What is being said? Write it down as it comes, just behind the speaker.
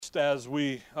just as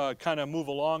we kind of move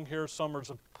along here. Summer's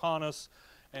upon us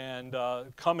and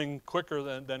coming quicker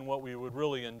than what we would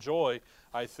really enjoy,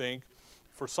 I think,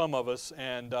 for some of us.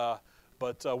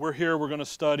 But we're here, we're going to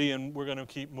study, and we're going to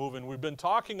keep moving. We've been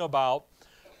talking about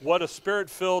what a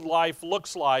Spirit-filled life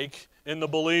looks like in the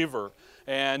believer.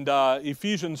 And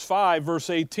Ephesians 5, verse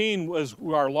 18 was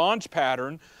our launch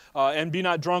pattern. And be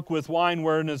not drunk with wine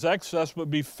wherein is excess, but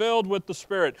be filled with the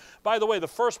Spirit. By the way, the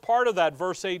first part of that,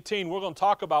 verse 18, we're going to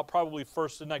talk about probably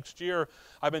first of next year.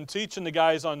 I've been teaching the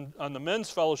guys on the men's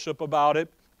fellowship about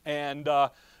it. And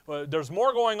there's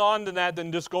more going on than that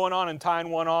than just going on and tying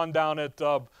one on down at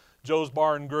Joe's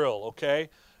Bar and Grill, okay?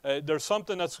 There's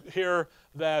something that's here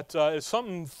that is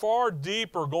something far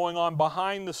deeper going on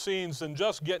behind the scenes than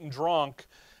just getting drunk.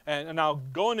 And now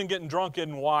going and getting drunk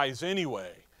isn't wise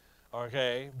anyway.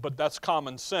 Okay, but that's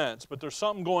common sense. But there's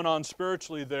something going on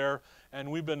spiritually there,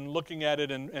 and we've been looking at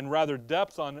it in rather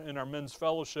depth in our men's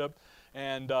fellowship.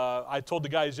 And I told the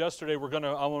guys yesterday I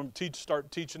want to start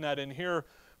teaching that in here,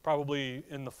 probably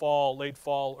in the fall, late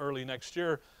fall, early next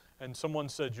year. And someone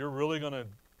said, "You're really going to,"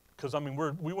 because I mean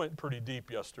we went pretty deep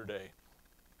yesterday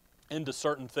into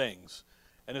certain things,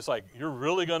 and it's like, "You're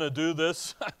really going to do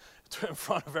this in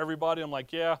front of everybody?" I'm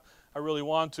like, "Yeah, I really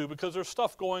want to," because there's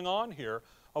stuff going on here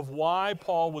of why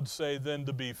Paul would say then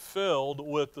to be filled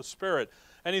with the Spirit.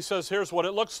 And he says, here's what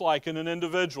it looks like in an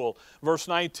individual. Verse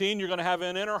 19, you're going to have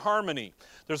an inner harmony.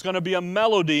 There's going to be a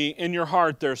melody in your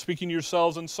heart there, speaking to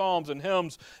yourselves in psalms and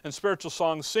hymns and spiritual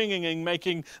songs, singing and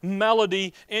making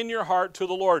melody in your heart to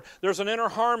the Lord. There's an inner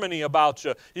harmony about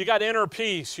you. You got inner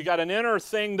peace. You got an inner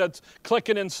thing that's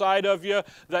clicking inside of you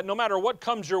that no matter what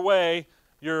comes your way,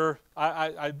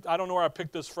 I don't know where I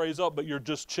picked this phrase up, but you're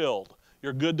just chilled.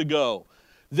 You're good to go.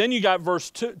 Then you got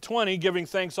verse 20, giving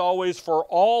thanks always for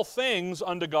all things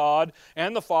unto God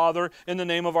and the Father in the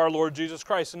name of our Lord Jesus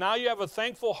Christ. And now you have a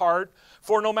thankful heart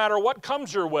for no matter what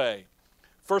comes your way.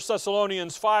 1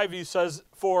 Thessalonians 5, he says,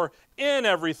 for in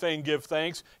everything give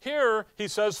thanks. Here, he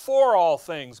says, for all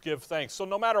things give thanks. So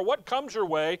no matter what comes your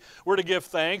way, we're to give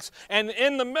thanks. And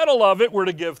in the middle of it, we're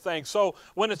to give thanks. So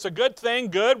when it's a good thing,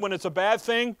 good. When it's a bad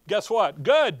thing, guess what?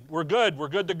 Good. We're good. We're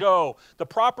good to go. The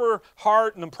proper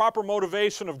heart and the proper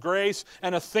motivation of grace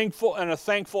and a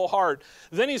thankful heart.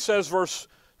 Then he says, verse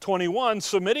 21,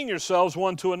 submitting yourselves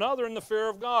one to another in the fear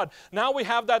of God. Now we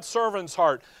have that servant's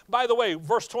heart. By the way,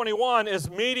 verse 21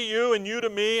 is me to you and you to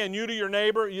me and you to your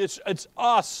neighbor. It's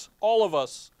us, all of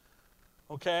us,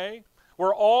 okay?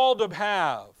 We're all to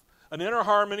have an inner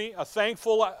harmony, a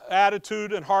thankful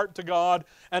attitude and heart to God,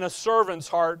 and a servant's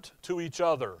heart to each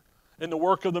other in the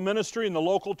work of the ministry, in the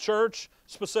local church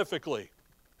specifically.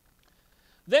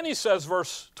 Then he says,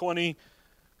 verse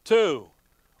 22,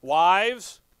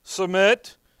 wives,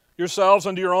 submit yourselves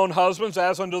unto your own husbands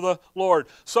as unto the Lord.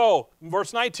 So,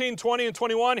 verse 19, 20, and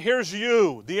 21, here's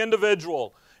you, the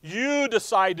individual. You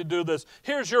decide to do this.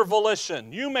 Here's your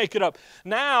volition. You make it up.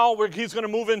 Now, he's going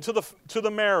to move into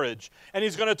the marriage, and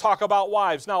he's going to talk about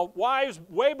wives. Now, wives,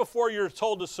 way before you're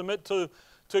told to submit to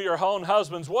your own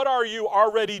husbands, what are you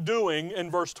already doing in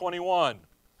verse 21?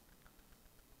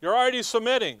 You're already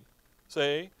submitting,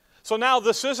 see? So now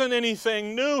this isn't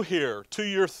anything new here to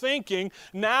your thinking.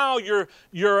 Now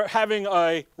you're having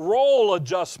a role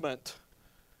adjustment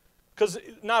because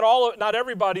not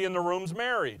everybody in the room's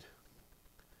married.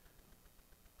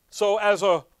 So as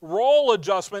a role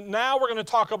adjustment, now we're going to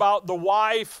talk about the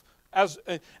wife as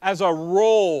a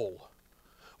role.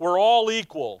 We're all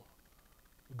equal.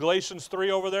 Galatians 3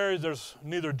 over there, there's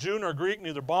neither Jew nor Greek,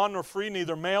 neither bond nor free,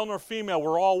 neither male nor female.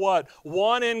 We're all what?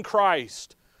 One in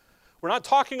Christ. We're not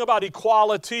talking about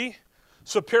equality,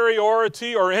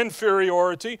 superiority, or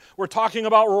inferiority. We're talking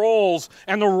about roles.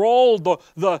 And the role,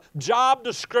 the job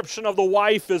description of the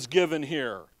wife is given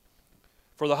here.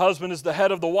 For the husband is the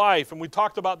head of the wife. And we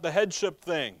talked about the headship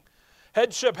thing.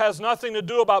 Headship has nothing to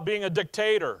do about being a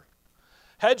dictator.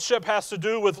 Headship has to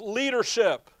do with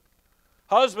leadership.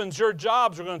 Husbands, your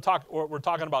jobs, we're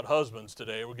talking about husbands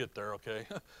today. We'll get there, okay?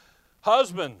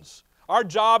 Husbands. Our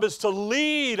job is to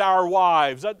lead our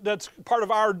wives. That's part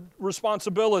of our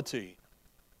responsibility.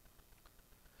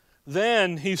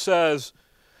 Then he says,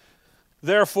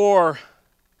 therefore,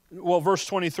 verse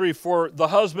 23, for the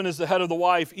husband is the head of the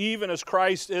wife, even as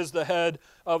Christ is the head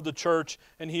of the church,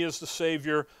 and he is the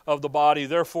Savior of the body.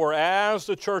 Therefore, as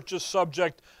the church is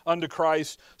subject unto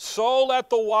Christ, so let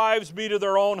the wives be to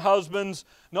their own husbands.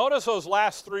 Notice those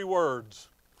last three words.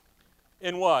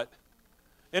 In what?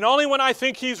 And only when I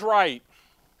think he's right.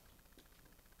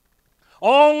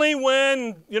 Only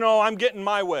when, I'm getting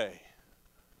my way.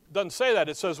 It doesn't say that.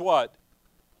 It says what?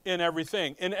 in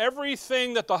everything. In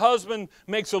everything that the husband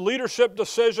makes a leadership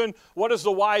decision, what is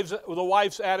the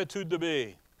wife's attitude to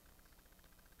be?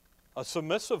 A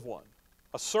submissive one,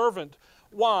 a servant.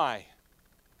 Why?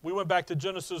 We went back to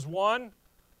Genesis 1,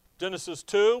 Genesis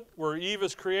 2, where Eve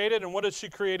is created, and what is she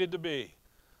created to be?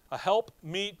 A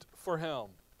helpmeet for him.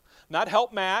 Not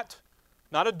helpmat,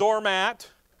 not a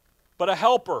doormat, but a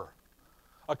helper.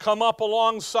 A come up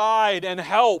alongside and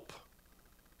help.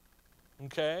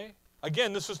 Okay?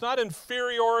 Again, this is not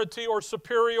inferiority or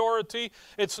superiority.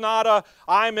 It's not a,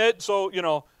 I'm it, so,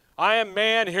 I am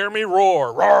man, hear me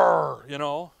roar.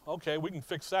 Roar, Okay, we can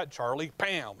fix that, Charlie.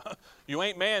 Bam. You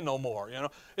ain't man no more,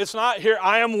 It's not here,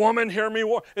 I am woman, hear me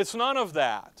roar. It's none of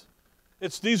that.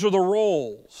 These are the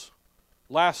roles.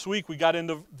 Last week we got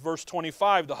into verse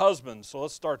 25, the husbands, so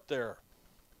let's start there.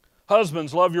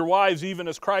 Husbands, love your wives even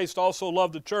as Christ also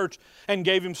loved the church and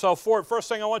gave himself for it. First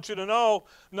thing I want you to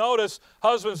notice,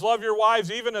 husbands, love your wives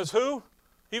even as who?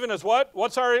 Even as what?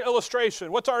 What's our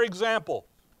illustration? What's our example?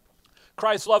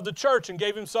 Christ loved the church and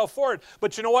gave himself for it.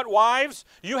 But you know what, wives?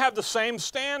 You have the same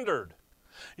standard.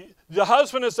 The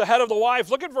husband is the head of the wife.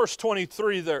 Look at verse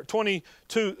 23 there,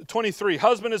 23.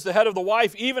 Husband is the head of the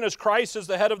wife even as Christ is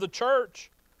the head of the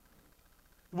church.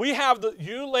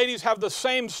 You ladies have the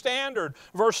same standard.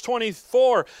 Verse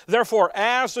 24, therefore,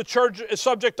 as the church is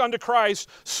subject unto Christ,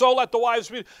 so let the wives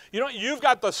be. You've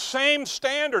got the same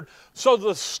standard. So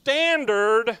the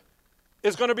standard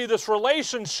is going to be this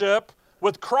relationship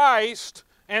with Christ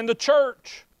and the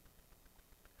church.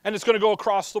 And it's going to go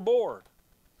across the board.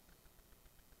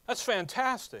 That's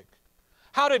fantastic.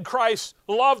 How did Christ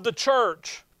love the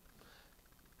church?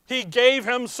 He gave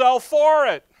himself for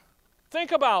it.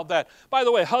 Think about that. By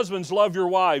the way, husbands, love your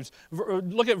wives.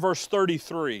 Look at verse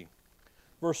 33.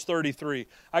 Verse 33.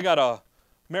 I got a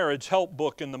marriage help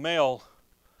book in the mail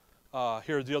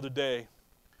here the other day.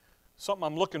 Something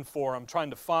I'm looking for, I'm trying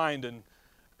to find, and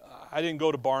I didn't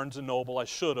go to Barnes & Noble. I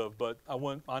should have, but I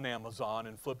went on Amazon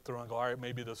and flipped through and go, all right,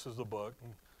 maybe this is the book.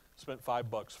 And spent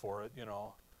 $5 for it,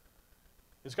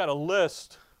 It's got a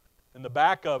list in the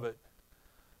back of it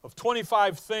of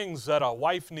 25 things that a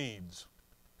wife needs.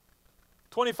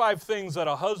 25 things that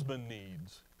a husband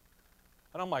needs.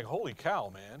 And I'm like, holy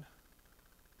cow, man.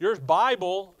 Your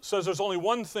Bible says there's only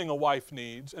one thing a wife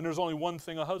needs, and there's only one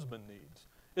thing a husband needs.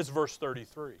 It's verse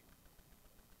 33.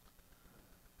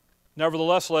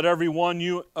 Nevertheless, let every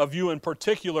one of you in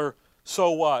particular,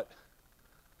 so what?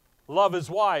 Love his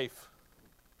wife,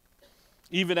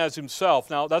 even as himself.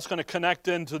 Now, that's going to connect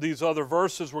into these other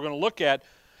verses we're going to look at.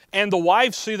 And the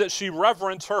wife see that she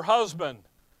reverence her husband.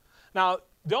 Now,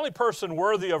 the only person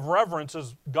worthy of reverence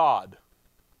is God.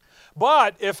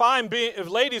 But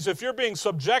ladies, if you're being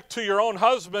subject to your own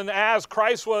husband as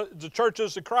Christ was, the church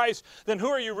is to Christ, then who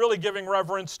are you really giving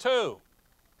reverence to?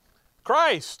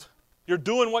 Christ. You're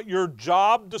doing what your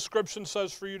job description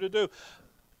says for you to do.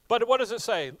 But what does it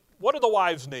say? What do the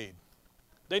wives need?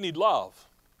 They need love,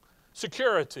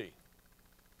 security,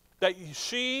 that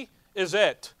she is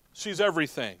it. She's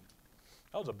everything.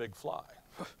 That was a big fly.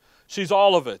 She's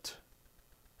all of it.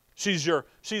 She's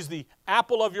the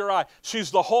apple of your eye.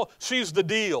 She's the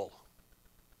deal.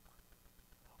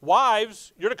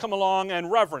 Wives, you're to come along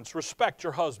and reverence, respect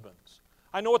your husbands.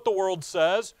 I know what the world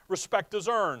says. Respect is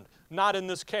earned. Not in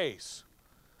this case.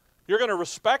 You're going to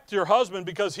respect your husband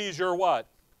because he's your what?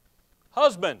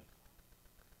 Husband.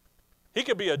 He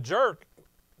could be a jerk.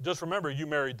 Just remember, you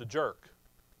married the jerk.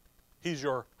 He's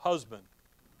your husband.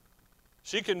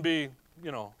 She can be,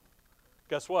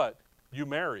 guess what? You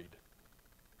married.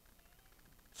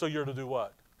 So you're to do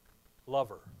what? Love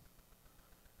her.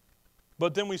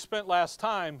 But then we spent last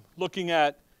time looking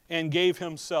at and gave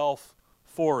himself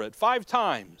for it. 5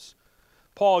 times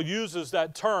Paul uses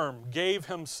that term, gave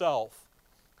himself.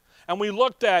 And we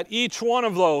looked at each one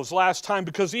of those last time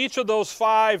because each of those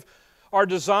 5 are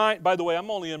designed. By the way, I'm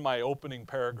only in my opening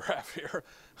paragraph here.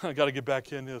 I got to get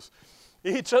back in this.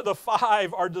 Each of the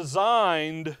 5 are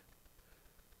designed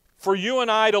for you and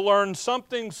I to learn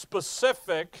something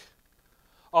specific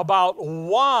about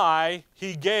why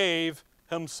he gave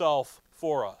himself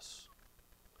for us.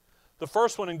 The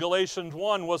first one in Galatians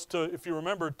 1 was to, if you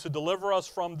remember, to deliver us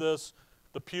from the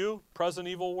present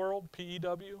evil world,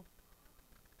 P-E-W.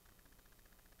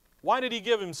 Why did he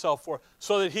give himself for?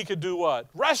 So that he could do what?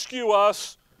 Rescue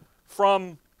us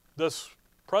from this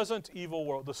present evil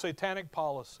world, the satanic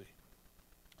policy.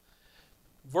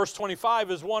 Verse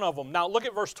 25 is one of them. Now look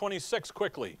at verse 26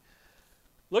 quickly.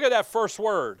 Look at that first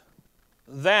word.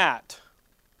 That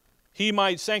he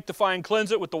might sanctify and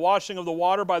cleanse it with the washing of the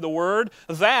water by the word,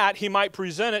 that he might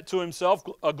present it to himself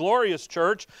a glorious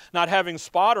church, not having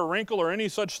spot or wrinkle or any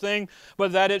such thing,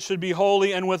 but that it should be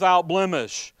holy and without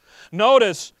blemish.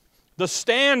 Notice, the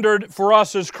standard for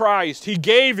us is Christ. He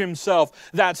gave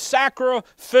himself, that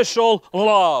sacrificial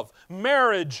love,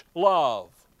 marriage love,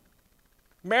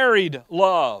 married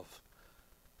love.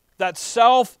 That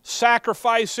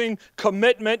self-sacrificing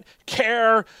commitment,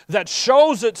 care that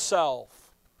shows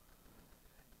itself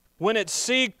when it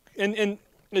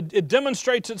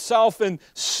demonstrates itself in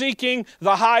seeking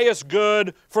the highest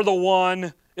good for the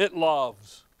one it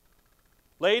loves.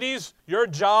 Ladies, your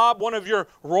job, one of your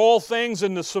role things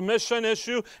in the submission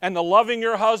issue and the loving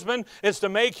your husband is to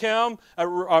make him,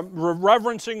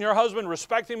 reverencing your husband,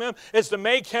 respecting him, is to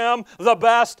make him the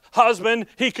best husband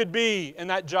he could be in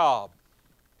that job.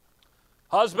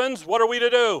 Husbands, what are we to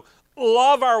do?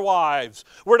 Love our wives.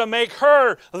 We're to make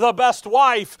her the best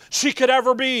wife she could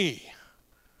ever be.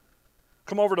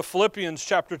 Come over to Philippians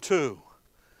chapter 2.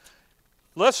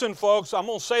 Listen, folks, I'm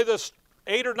going to say this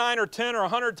 8 or 9 or 10 or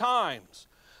 100 times.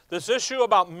 This issue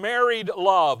about married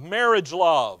love, marriage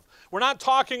love. We're not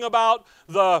talking about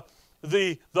the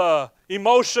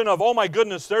emotion of, oh my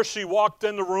goodness, there she walked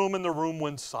in the room and the room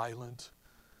went silent.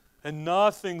 And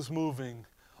nothing's moving,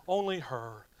 only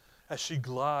her, as she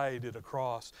glided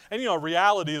across. And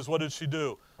reality is, what did she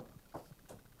do?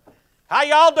 How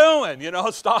y'all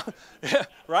doing? Stop,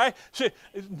 right?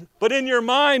 But in your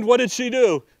mind, what did she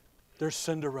do? There's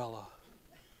Cinderella.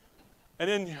 And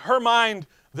in her mind,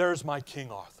 there's my King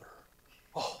Arthur.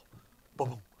 Oh,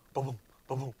 boom, boom,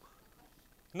 boom, boom.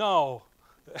 No,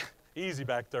 easy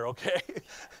back there, okay?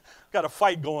 Got a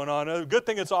fight going on. Good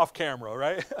thing it's off camera,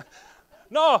 right?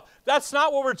 No, that's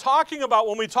not what we're talking about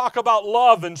when we talk about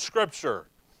love in Scripture.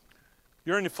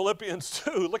 You're in Philippians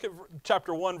 2. Look at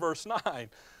chapter 1, verse 9.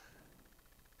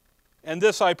 And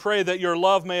this I pray, that your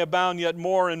love may abound yet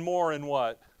more and more in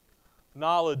what?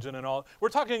 Knowledge and in all. We're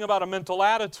talking about a mental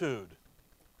attitude.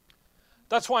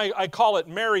 That's why I call it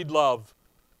married love,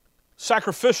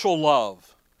 sacrificial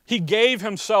love. He gave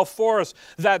himself for us,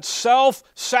 that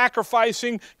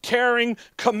self-sacrificing, caring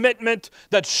commitment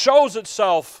that shows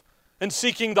itself in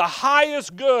seeking the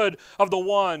highest good of the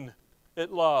one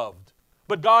it loved.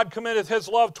 But God committed his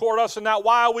love toward us in that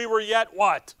while we were yet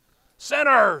what?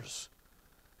 Sinners.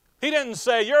 He didn't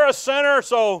say, you're a sinner,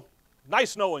 so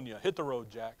nice knowing you. Hit the road,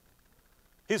 Jack.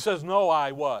 He says, no,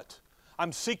 I what?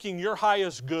 I'm seeking your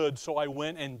highest good, so I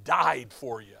went and died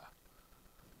for you.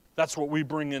 That's what we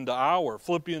bring into our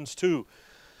Philippians 2.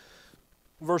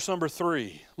 Verse number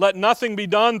 3, let nothing be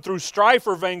done through strife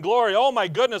or vainglory. Oh my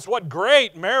goodness, what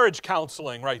great marriage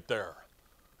counseling right there.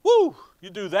 Woo,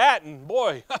 you do that and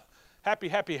boy, happy,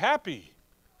 happy, happy.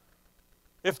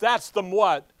 If that's the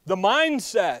what? The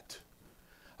mindset.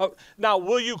 Now,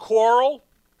 will you quarrel?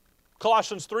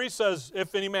 Colossians 3 says,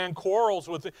 if any man quarrels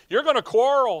with it, you're going to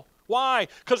quarrel. Why?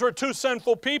 Because we're two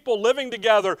sinful people living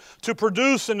together to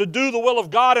produce and to do the will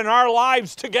of God in our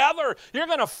lives together. You're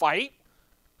going to fight.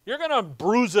 You're going to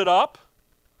bruise it up.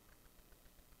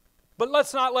 But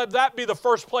let's not let that be the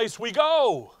first place we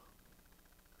go.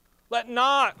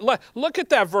 Look at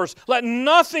that verse. Let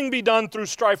nothing be done through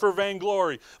strife or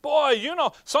vainglory. Boy,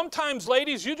 sometimes,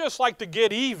 ladies, you just like to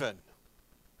get even.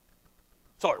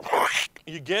 So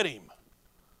you get him.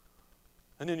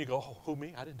 And then you go, oh, who,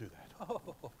 me? I didn't do that. Oh,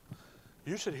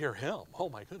 you should hear him. Oh,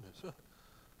 my goodness.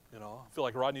 I feel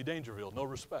like Rodney Dangerfield. No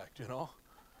respect,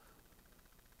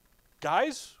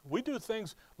 Guys, we do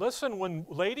things. Listen,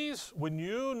 ladies, when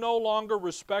you no longer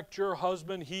respect your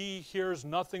husband, he hears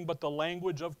nothing but the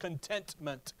language of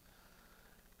contentment.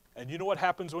 And you know what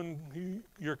happens when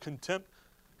you're contempt?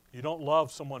 You don't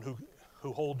love someone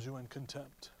who holds you in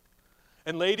contempt.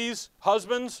 And ladies,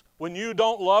 husbands, when you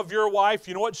don't love your wife,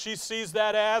 you know what she sees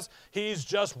that as? He's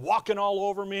just walking all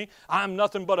over me. I'm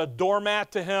nothing but a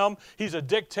doormat to him. He's a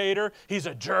dictator. He's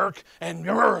a jerk. And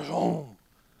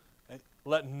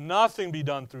let nothing be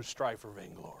done through strife or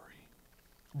vainglory.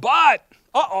 But,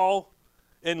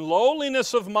 in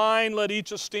lowliness of mind, let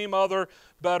each esteem other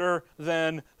better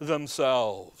than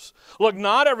themselves. Look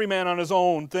not every man on his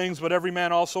own things, but every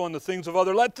man also on the things of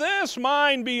other. Let this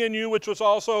mind be in you, which was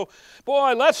also,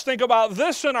 let's think about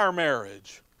this in our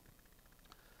marriage.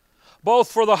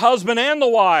 Both for the husband and the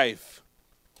wife.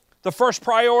 The first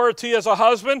priority as a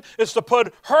husband is to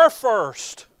put her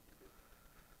first.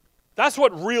 That's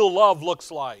what real love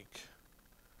looks like.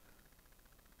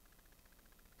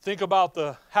 Think about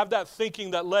have that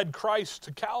thinking that led Christ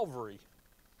to Calvary.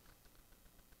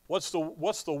 What's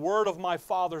the word of my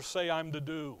Father say I'm to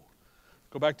do?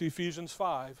 Go back to Ephesians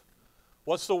 5.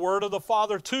 What's the word of the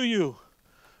Father to you?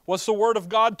 What's the Word of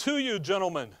God to you,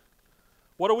 gentlemen?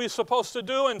 What are we supposed to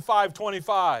do in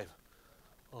 525?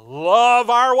 Love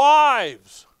our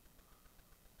wives.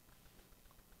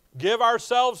 Give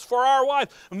ourselves for our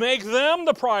wives. Make them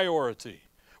the priority.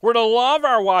 We're to love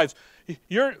our wives.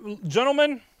 You're,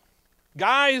 gentlemen,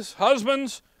 guys,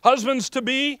 husbands to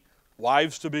be,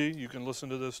 wives to be. You can listen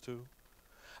to this too.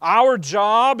 Our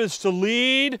job is to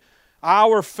lead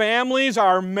our families,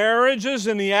 our marriages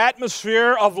in the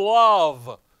atmosphere of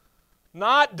love.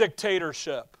 Not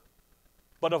dictatorship,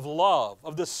 but of love,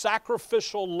 of the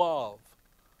sacrificial love.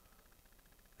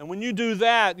 And when you do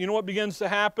that, you know what begins to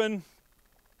happen?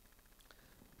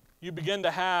 You begin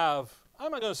to have,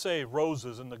 I'm not going to say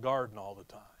roses in the garden all the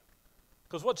time.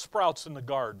 Because what sprouts in the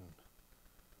garden?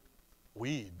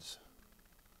 Weeds.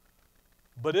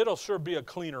 But it'll sure be a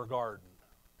cleaner garden.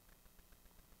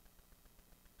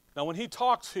 Now when he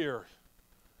talks here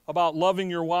about loving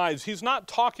your wives, he's not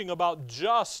talking about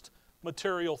just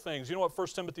material things. You know what 1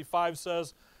 Timothy 5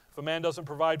 says? If a man doesn't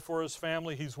provide for his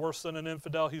family, he's worse than an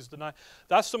infidel, he's denied.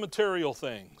 That's the material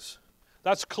things.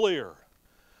 That's clear.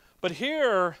 But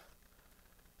here,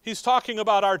 he's talking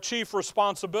about our chief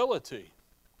responsibility.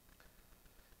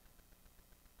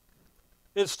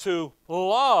 Is to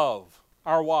love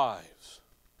our wives.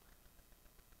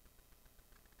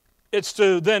 It's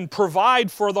to then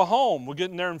provide for the home. We're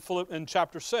getting there in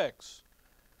chapter 6.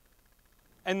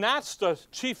 And that's the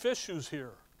chief issues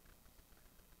here.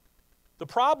 The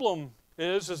problem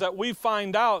is that we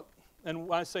find out, and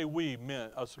when I say we,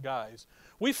 men, us guys,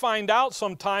 we find out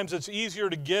sometimes it's easier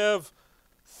to give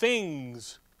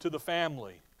things to the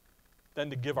family than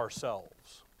to give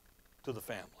ourselves to the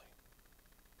family.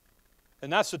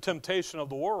 And that's the temptation of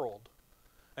the world.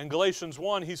 In Galatians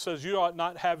 1, he says, you ought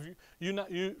not have,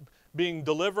 you being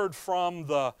delivered from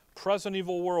the present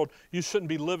evil world, you shouldn't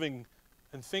be living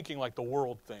and thinking like the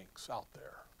world thinks out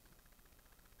there.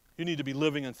 You need to be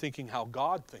living and thinking how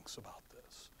God thinks about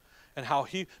this. And how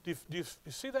He, do you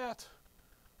see that?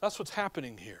 That's what's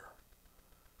happening here.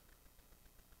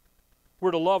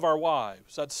 We're to love our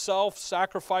wives. That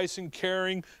self-sacrificing,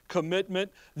 caring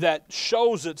commitment that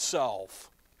shows itself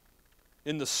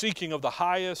in the seeking of the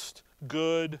highest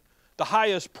good, the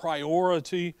highest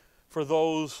priority for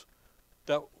those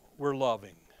that we're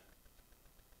loving.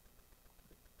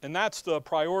 And that's the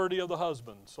priority of the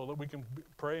husband, so that we can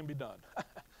pray and be done.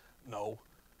 No.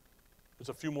 There's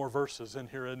a few more verses in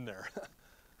here and there.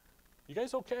 You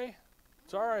guys okay?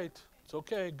 It's all right. It's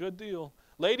okay. Good deal.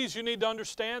 Ladies, you need to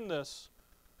understand this.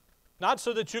 Not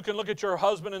so that you can look at your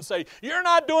husband and say, you're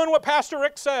not doing what Pastor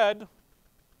Rick said.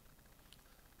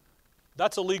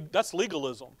 That's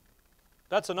legalism.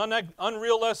 That's an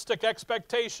unrealistic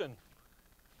expectation.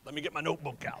 Let me get my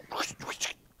notebook out.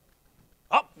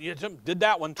 Oh, you did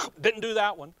that one. Didn't do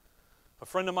that one. A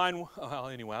friend of mine, well,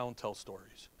 anyway, I won't tell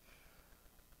stories.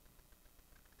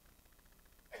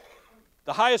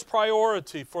 The highest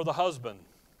priority for the husband,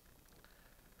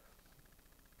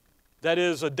 that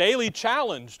is a daily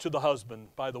challenge to the husband,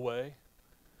 by the way,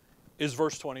 is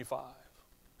verse 25,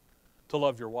 to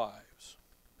love your wives.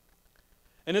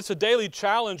 And it's a daily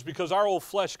challenge because our old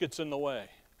flesh gets in the way.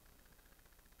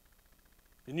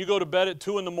 And you go to bed at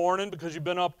 2 in the morning because you've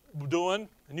been up doing,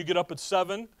 and you get up at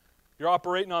 7. You're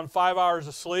operating on 5 hours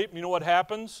of sleep. And you know what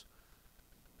happens?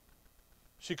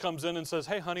 She comes in and says,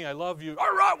 hey, honey, I love you.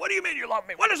 All right, what do you mean you love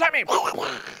me? What does that mean?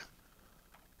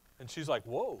 And she's like,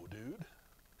 whoa, dude.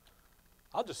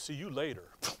 I'll just see you later.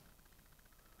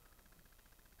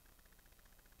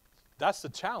 That's the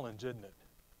challenge, isn't it?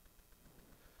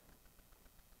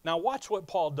 Now watch what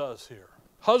Paul does here.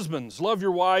 Husbands, love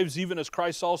your wives even as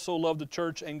Christ also loved the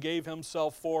church and gave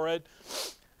himself for it.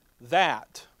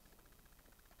 That.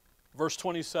 Verse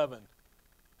 27.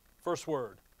 First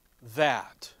word.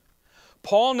 That.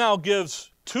 Paul now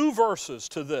gives 2 verses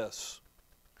to this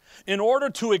in order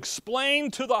to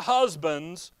explain to the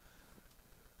husbands.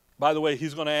 By the way,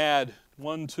 he's going to add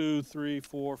 1, 2, 3,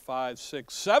 4, 5,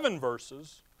 6, 7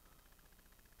 verses.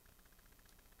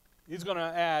 He's going to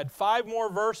add 5 more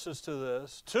verses to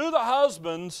this, to the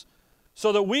husbands,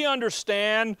 so that we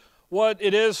understand what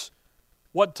it is,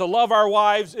 what to love our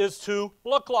wives is to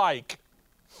look like.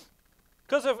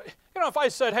 Because if I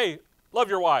said, hey, love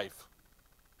your wife.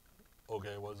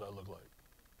 Okay, what does that look like?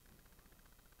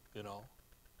 You know,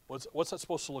 what's that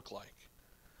supposed to look like?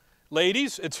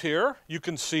 Ladies, it's here. You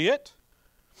can see it.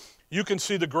 You can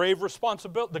see the grave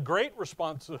responsibility, the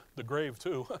grave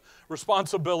too,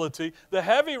 responsibility, the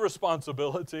heavy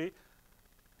responsibility.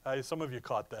 Some of you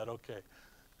caught that, okay.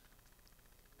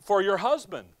 For your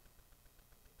husband.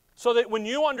 So that when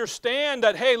you understand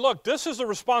that, hey, look, this is the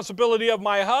responsibility of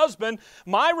my husband,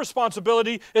 my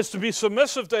responsibility is to be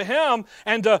submissive to him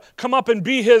and to come up and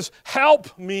be his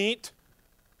helpmeet,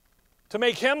 to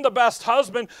make him the best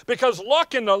husband, because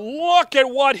look at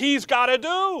what he's got to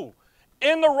do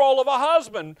in the role of a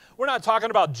husband. We're not talking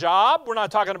about job. We're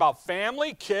not talking about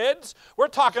family, kids. We're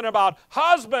talking about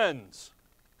husbands.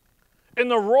 In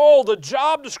the role, the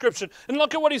job description. And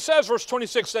look at what he says, verse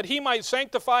 26, that he might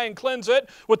sanctify and cleanse it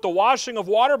with the washing of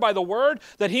water by the word,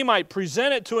 that he might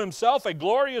present it to himself a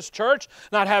glorious church,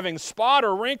 not having spot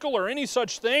or wrinkle or any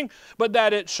such thing, but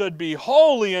that it should be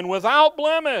holy and without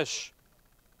blemish.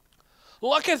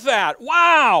 Look at that.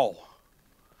 Wow.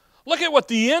 Look at what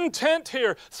the intent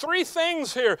here, 3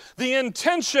 things here. The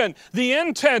intention, the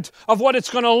intent of what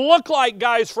it's going to look like,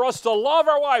 guys, for us to love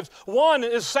our wives. 1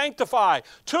 is sanctify.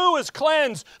 2 is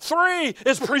cleanse. 3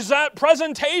 is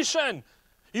presentation.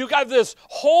 You got this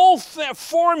whole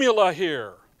formula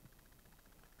here.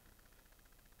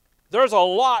 There's a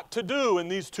lot to do in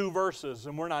these 2 verses,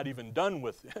 and we're not even done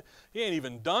with it. He ain't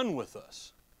even done with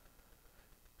us.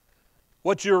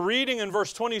 What you're reading in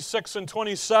verse 26 and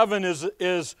 27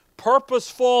 is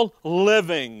purposeful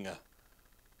living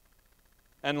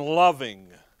and loving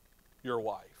your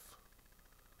wife.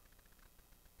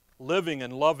 Living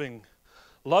and loving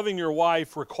your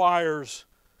wife requires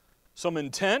some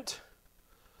intent,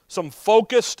 some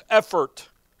focused effort,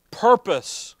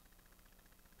 purpose.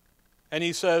 And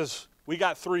he says, we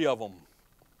got 3 of them.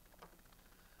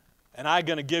 And I'm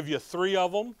going to give you 3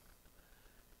 of them,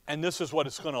 and this is what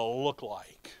it's going to look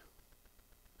like.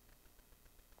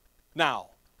 Now,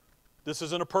 this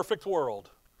isn't a perfect world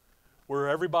where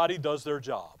everybody does their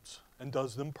jobs and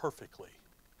does them perfectly.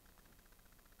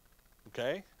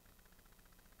 Okay?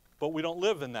 But we don't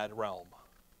live in that realm.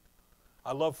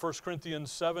 I love 1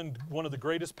 Corinthians 7, one of the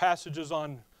greatest passages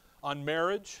on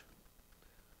marriage.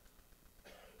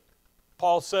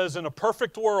 Paul says, in a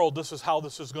perfect world, this is how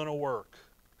this is going to work.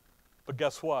 But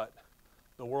guess what?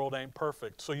 The world ain't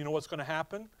perfect. So you know what's going to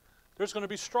happen? There's going to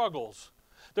be struggles.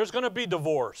 There's going to be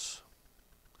divorce.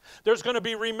 There's going to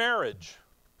be remarriage.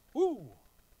 Woo!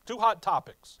 2 hot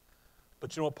topics.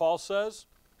 But you know what Paul says?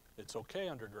 It's okay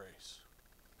under grace.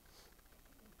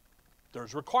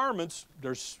 There's requirements,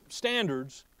 there's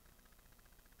standards,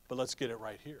 but let's get it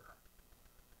right here.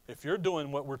 If you're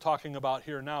doing what we're talking about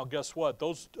here now, guess what?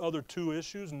 Those other 2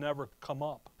 issues never come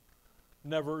up.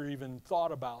 Never even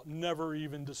thought about, never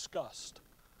even discussed.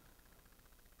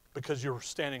 Because you're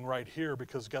standing right here,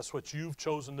 because guess what? You've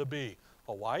chosen to be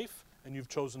a wife, and you've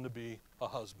chosen to be a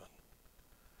husband.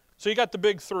 So you got the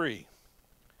big 3.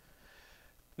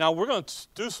 Now we're going to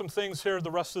do some things here the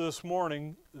rest of this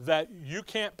morning that you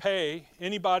can't pay.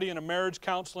 Anybody in a marriage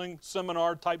counseling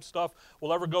seminar type stuff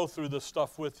will ever go through this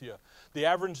stuff with you. The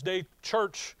average day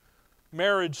church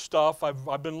marriage stuff, I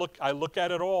look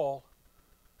at it all.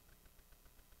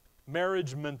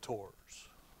 Marriage mentors.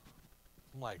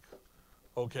 I'm like,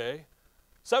 okay.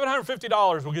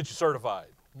 $750 will get you certified.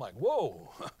 I'm like,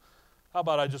 whoa. How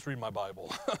about I just read my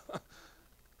Bible?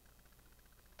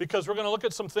 Because we're going to look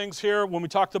at some things here when we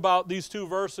talked about these 2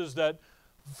 verses that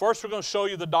first we're going to show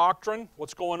you the doctrine,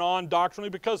 what's going on doctrinally,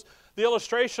 because the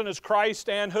illustration is Christ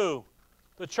and who?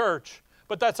 The church.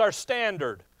 But that's our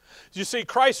standard. You see,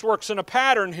 Christ works in a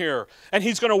pattern here, and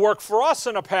he's going to work for us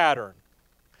in a pattern.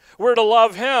 We're to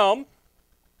love him,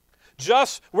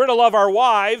 we're to love our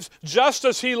wives just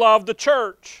as he loved the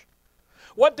church.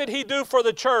 What did he do for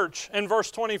the church in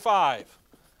verse 25?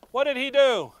 What did he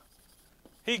do?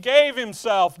 He gave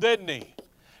himself, didn't he?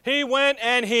 He went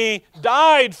and he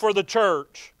died for the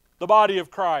church, the body of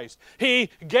Christ. He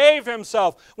gave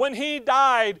himself. When he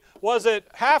died, was it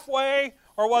halfway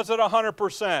or was it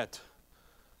 100%?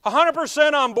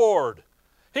 100% on board.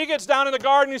 He gets down in the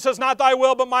garden, he says, not thy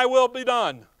will, but my will be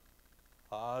done.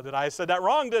 I said that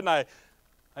wrong, didn't I?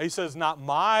 He says, not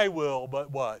my will,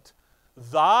 but what?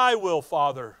 Thy will,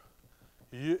 Father.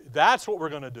 That's what we're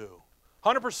going to do.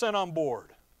 100% on board.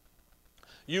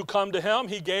 You come to him,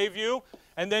 he gave you,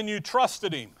 and then you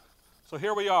trusted him. So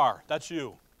here we are. That's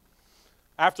you.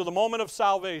 After the moment of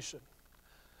salvation.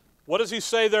 What does he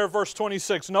say there, verse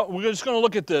 26? No, we're just going to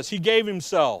look at this. He gave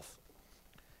himself.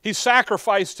 He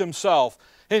sacrificed himself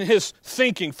in his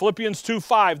thinking. Philippians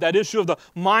 2:5, that issue of the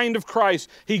mind of Christ.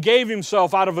 He gave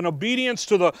himself out of an obedience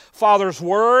to the Father's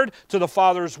word, to the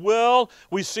Father's will.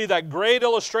 We see that great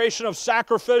illustration of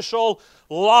sacrificial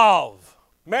love,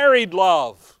 married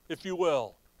love, if you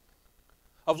will,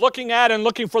 of looking at and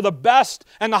looking for the best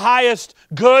and the highest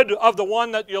good of the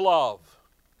one that you love.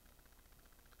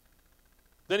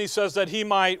 Then he says that he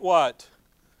might what?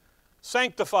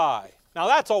 Sanctify. Now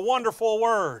that's a wonderful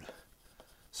word.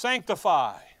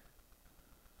 Sanctify.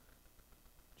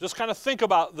 Just kind of think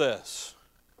about this.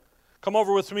 Come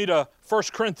over with me to 1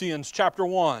 Corinthians chapter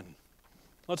 1.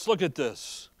 Let's look at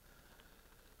this.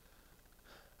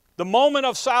 The moment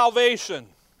of salvation.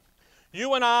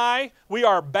 You and I, we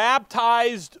are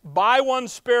baptized by one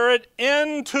Spirit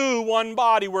into one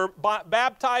body. We're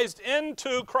baptized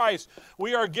into Christ.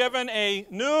 We are given a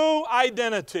new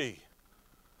identity.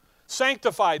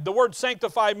 Sanctified. The word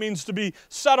sanctified means to be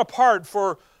set apart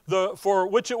for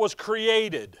which it was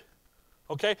created.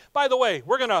 Okay? By the way,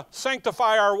 we're going to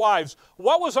sanctify our wives.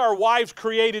 What was our wives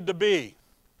created to be?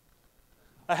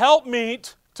 A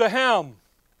helpmeet to Him.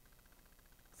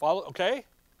 Follow? Okay?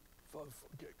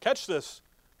 Catch this.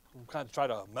 I'm kind of try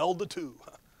to meld the two.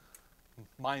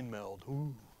 Mind meld.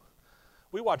 Ooh.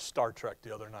 We watched Star Trek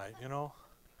the other night, you know.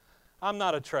 I'm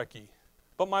not a Trekkie,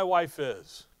 but my wife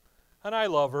is. And I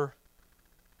love her.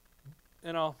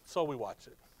 You know, so we watch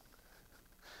it.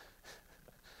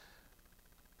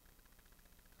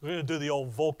 We're going to do the old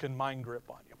Vulcan mind grip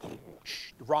on you.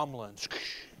 Romulans,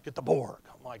 get the Borg.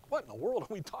 I'm like, what in the world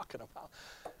are we talking about?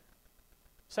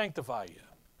 Sanctify you.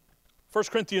 1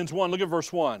 Corinthians 1, look at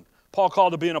verse 1. Paul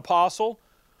called to be an apostle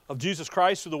of Jesus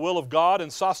Christ through the will of God,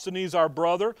 and Sosthenes our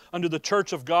brother, unto the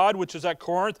church of God, which is at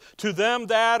Corinth, to them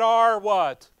that are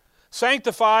what?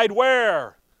 Sanctified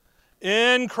where?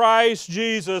 In Christ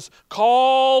Jesus,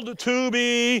 called to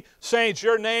be saints.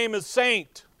 Your name is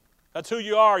saint. That's who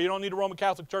you are. You don't need a Roman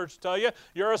Catholic Church to tell you.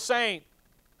 You're a saint.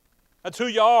 That's who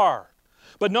you are.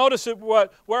 But notice where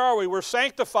are we? We're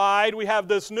sanctified. We have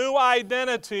this new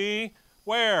identity.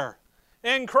 Where?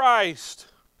 In Christ.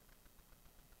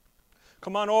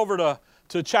 Come on over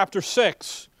to chapter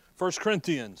 6, 1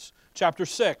 Corinthians, chapter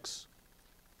 6.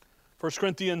 1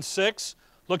 Corinthians 6,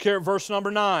 look here at verse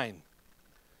number 9.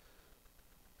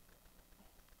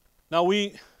 Now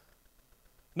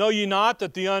know ye not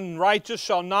that the unrighteous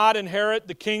shall not inherit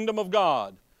the kingdom of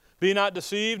God? Be not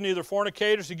deceived, neither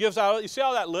fornicators. He gives out, you see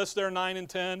how that list there, 9 and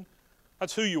 10?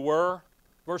 That's who you were.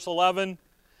 Verse 11.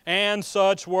 And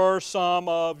such were some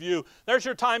of you. There's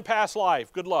your time past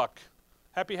life. Good luck.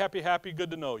 Happy, happy, happy. Good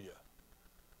to know you.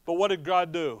 But what did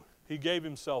God do? He gave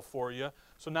Himself for you.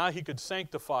 So now He could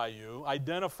sanctify you,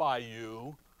 identify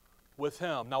you with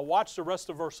Him. Now watch the rest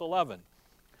of verse 11.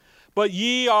 But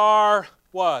ye are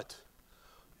what?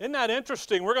 Isn't that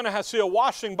interesting? We're going to see a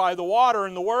washing by the water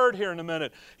in the Word here in a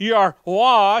minute. Ye are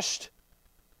washed,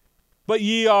 but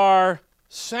ye are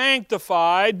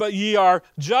sanctified, but ye are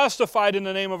justified in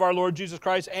the name of our Lord Jesus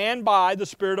Christ and by the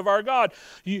Spirit of our God.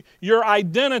 Your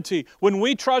identity. When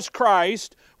we trust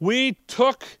Christ, He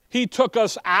took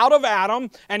us out of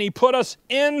Adam and He put us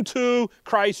into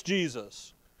Christ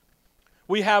Jesus.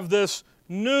 We have this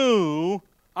new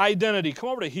identity. Come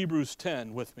over to Hebrews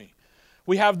 10 with me.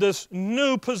 We have this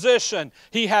new position.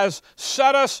 He has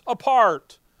set us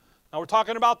apart. Now we're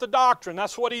talking about the doctrine.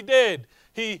 That's what He did.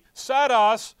 He set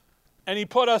us and He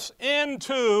put us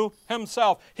into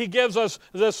Himself. He gives us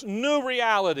this new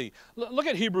reality. Look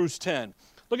at Hebrews 10.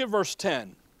 Look at verse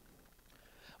 10.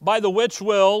 By the which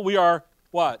will we are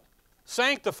what?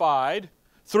 Sanctified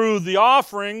through the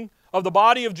offering of the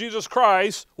body of Jesus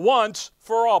Christ once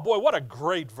for all. Boy, what a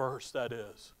great verse that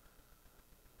is.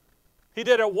 He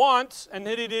did it once, and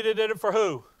then He did it for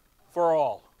who? For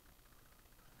all.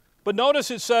 But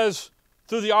notice it says,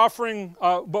 through the offering,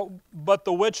 but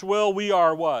the which will we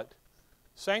are what?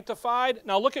 Sanctified.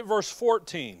 Now look at verse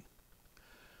 14.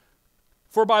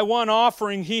 For by one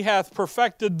offering He hath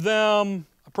perfected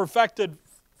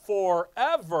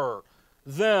forever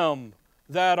them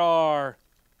that are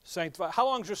sanctified. How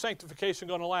long is your sanctification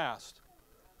going to last?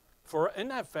 Isn't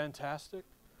that fantastic?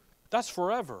 That's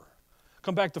forever.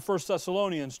 Come back to 1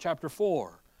 Thessalonians chapter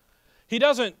 4. He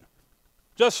doesn't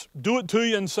just do it to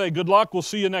you and say, good luck, we'll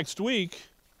see you next week.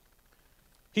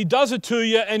 He does it to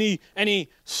you and he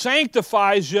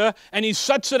sanctifies you and He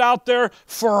sets it out there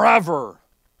forever.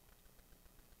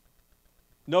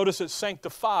 Notice it's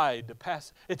sanctified.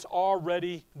 It's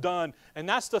already done. And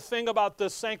that's the thing about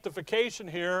this sanctification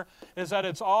here, is that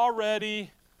it's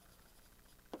already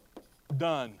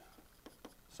done.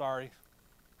 Sorry.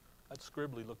 That's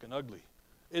scribbly looking ugly.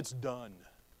 It's done.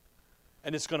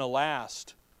 And it's going to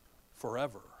last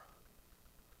forever.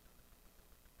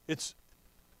 It's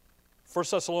 1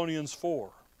 Thessalonians 4.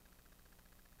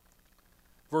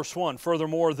 Verse 1,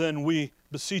 furthermore, then we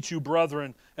beseech you,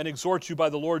 brethren, and exhort you by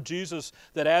the Lord Jesus,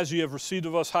 that as ye have received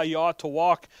of us how ye ought to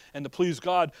walk and to please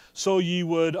God, so ye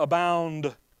would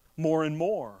abound more and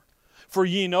more. For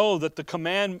ye know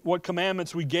that what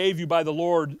commandments we gave you by the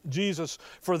Lord Jesus,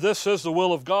 for this is the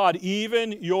will of God,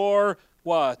 even your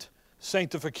what?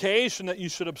 sanctification, that you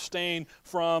should abstain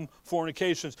from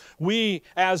fornications.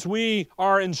 As we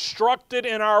are instructed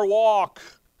in our walk,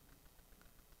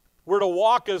 we're to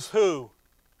walk as who?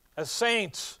 As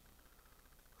saints.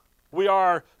 We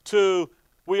are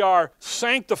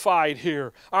sanctified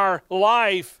here. Our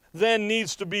life then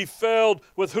needs to be filled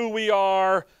with who we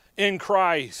are in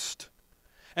Christ.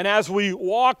 And as we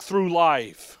walk through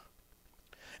life,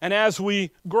 and as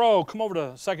we grow, come over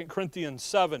to 2 Corinthians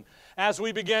 7, as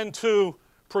we begin to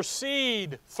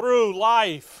proceed through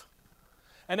life,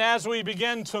 and as we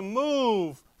begin to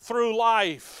move through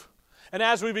life, and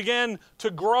as we begin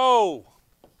to grow,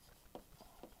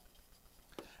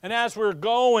 and as we're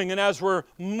going and as we're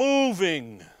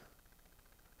moving,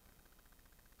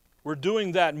 we're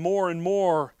doing that more and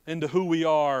more into who we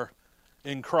are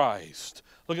in Christ.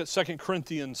 Look at 2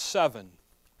 Corinthians 7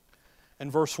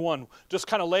 and verse 1. Just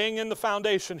kind of laying in the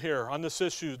foundation here on this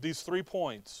issue, these 3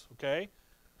 points, okay?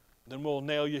 Then we'll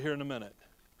nail you here in a minute.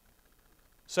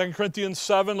 2 Corinthians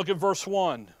 7, look at verse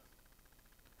 1.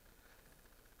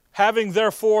 Having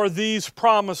therefore these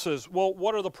promises. Well,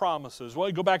 what are the promises? Well,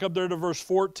 you go back up there to verse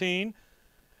 14.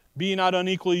 Be ye not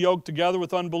unequally yoked together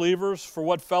with unbelievers, for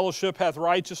what fellowship hath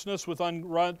righteousness with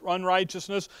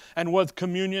unrighteousness, and what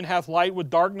communion hath light with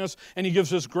darkness? And he gives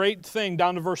this great thing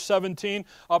down to verse 17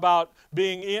 about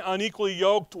being unequally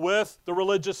yoked with the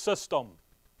religious system.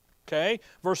 Okay,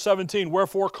 verse 17,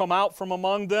 wherefore come out from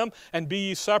among them, and be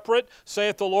ye separate,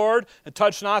 saith the Lord, and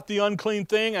touch not the unclean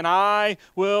thing, and I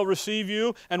will receive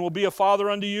you, and will be a father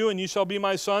unto you, and ye shall be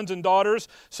my sons and daughters,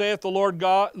 saith the Lord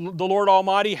God, the Lord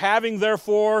Almighty. Having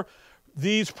therefore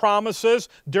these promises,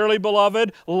 dearly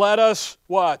beloved, let us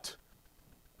what?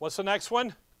 What's the next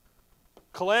one?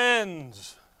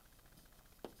 Cleanse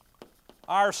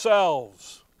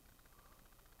ourselves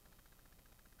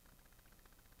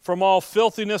from all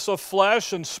filthiness of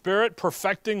flesh and spirit,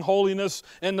 perfecting holiness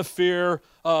in the fear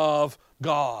of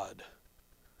God.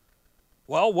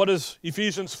 Well, what does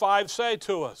Ephesians 5 say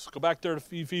to us? Go back there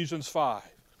to Ephesians 5.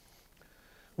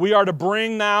 We are to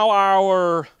bring now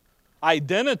our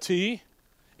identity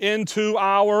into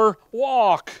our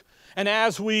walk. And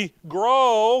as we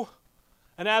grow,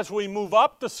 and as we move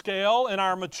up the scale in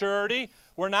our maturity,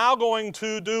 we're now going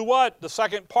to do what? The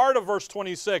second part of verse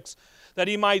 26. That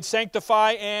he might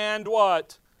sanctify and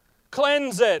what?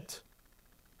 Cleanse it.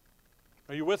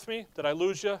 Are you with me? Did I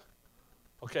lose you?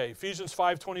 Okay, Ephesians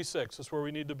 5:26. That's where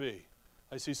we need to be.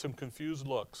 I see some confused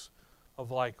looks of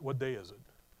like, what day is it?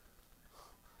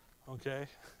 Okay.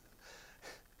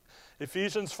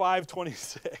 Ephesians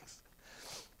 5:26.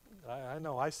 I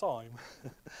know, I saw him.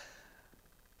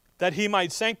 That he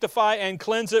might sanctify and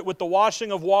cleanse it with the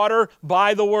washing of water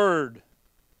by the word.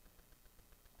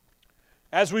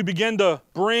 As we begin to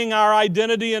bring our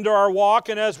identity into our walk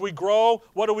and as we grow,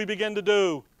 what do we begin to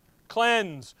do?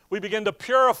 Cleanse. We begin to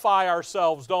purify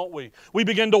ourselves, don't we? We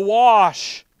begin to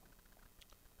wash.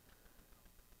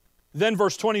 Then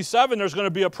verse 27, there's going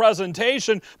to be a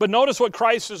presentation, but notice what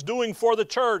Christ is doing for the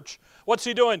church. What's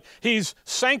he doing? He's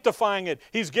sanctifying it.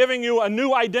 He's giving you a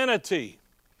new identity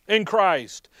in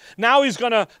Christ. Now he's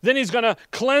going to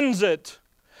cleanse it.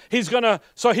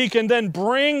 So he can then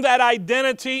bring that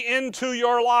identity into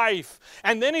your life.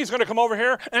 And then he's going to come over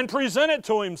here and present it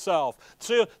to himself.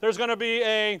 So there's going to be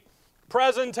a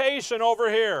presentation over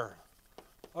here.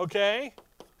 Okay?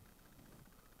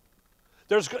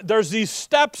 There's these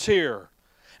steps here.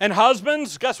 And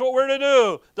husbands, guess what we're to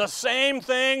do? The same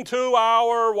thing to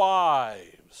our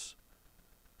wives.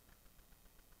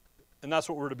 And that's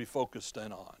what we're to be focused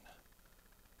in on.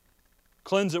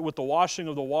 Cleanse it with the washing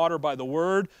of the water by the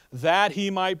word, that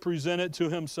he might present it to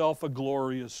himself a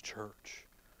glorious church.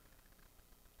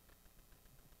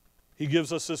 He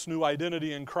gives us this new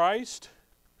identity in Christ.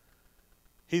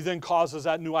 He then causes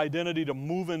that new identity to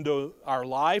move into our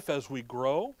life as we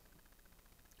grow.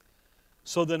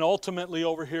 So then ultimately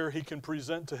over here he can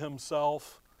present to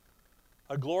himself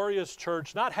a glorious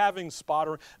church, not having spot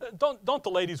or... Don't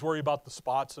the ladies worry about the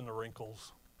spots and the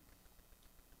wrinkles?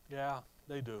 Yeah,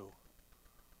 they do.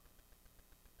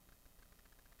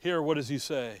 Here, what does he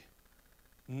say?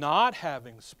 Not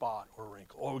having spot or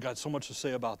wrinkle. Oh, we've got so much to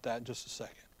say about that in just a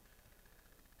second.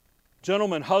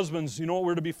 Gentlemen, husbands, you know what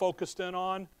we're to be focused in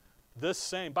on? This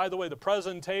same. By the way, the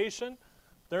presentation,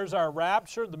 there's our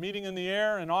rapture, the meeting in the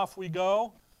air, and off we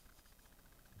go.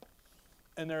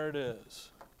 And there it is.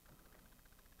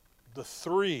 The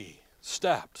 3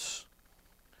 steps.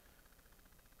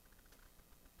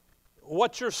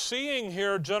 What you're seeing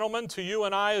here, gentlemen, to you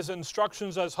and I as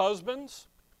instructions as husbands,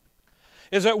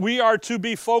 is that we are to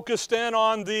be focused in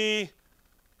on the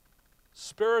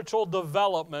spiritual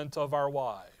development of our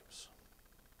wives.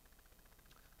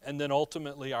 and then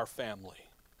ultimately our family.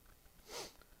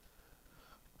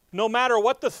 No matter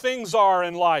what the things are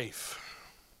in life,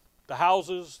 the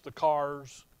houses, the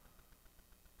cars,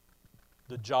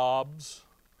 the jobs,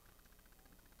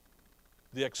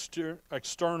 the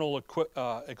external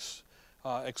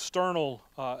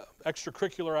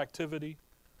extracurricular activity,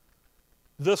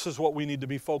 this is what we need to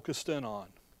be focused in on.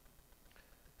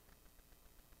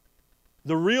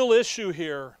 The real issue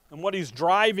here, and what he's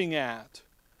driving at,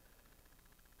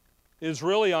 is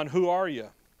really on who are you?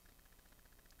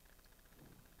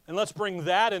 And let's bring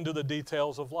that into the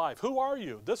details of life. Who are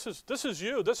you? This is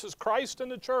you. This is Christ in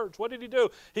the church. What did He do?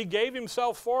 He gave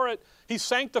Himself for it. He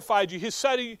sanctified you. He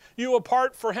set you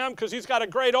apart for Him because He's got a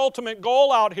great ultimate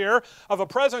goal out here of a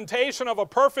presentation of a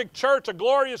perfect church, a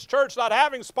glorious church, not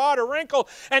having spot or wrinkle.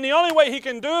 And the only way He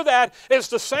can do that is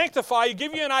to sanctify you,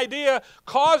 give you an idea,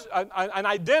 an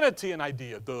identity.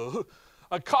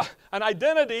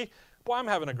 Boy, I'm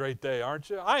having a great day, aren't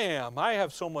you? I am. I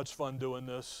have so much fun doing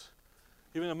this.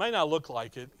 Even it may not look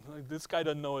like it. This guy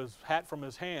doesn't know his hat from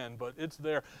his hand, but it's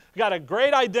there. We got a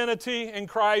great identity in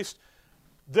Christ.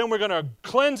 Then we're going to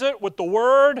cleanse it with the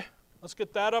Word. Let's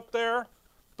get that up there.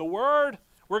 The Word.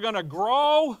 We're going to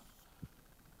grow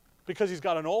because He's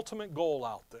got an ultimate goal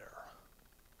out there.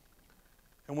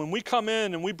 And when we come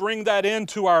in and we bring that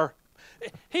into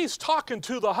He's talking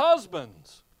to the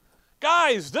husbands.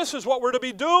 Guys, this is what we're to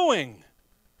be doing.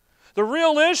 The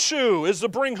real issue is to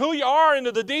bring who you are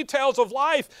into the details of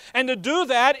life and to do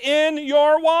that in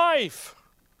your wife.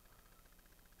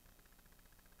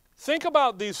 Think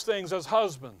about these things as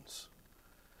husbands.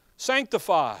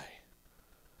 Sanctify.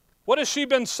 What has she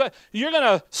been set? You're going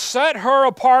to set her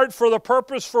apart for the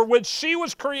purpose for which she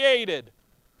was created.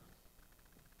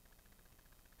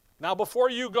 Now, before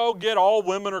you go get all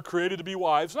women are created to be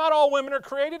wives, not all women are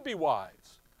created to be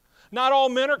wives. Not all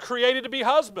men are created to be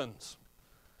husbands.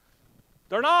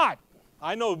 They're not.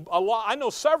 I know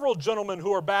several gentlemen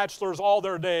who are bachelors all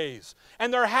their days,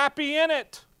 and they're happy in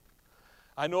it.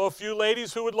 I know a few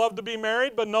ladies who would love to be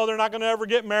married, but no, they're not going to ever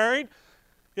get married,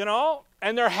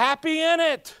 and they're happy in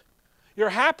it. Your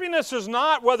happiness is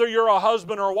not whether you're a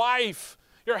husband or wife.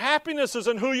 Your happiness is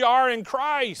in who you are in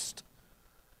Christ.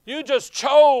 You just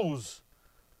chose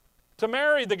to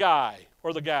marry the guy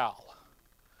or the gal.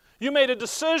 You made a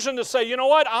decision to say, you know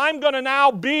what, I'm going to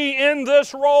now be in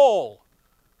this role.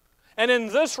 And in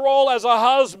this role as a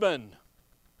husband,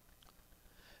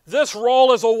 this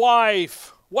role as a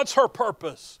wife, what's her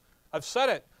purpose? I've said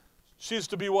it. She's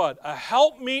to be what? A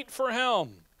helpmeet for Him.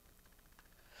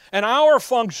 And our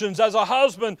functions as a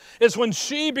husband is when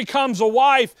she becomes a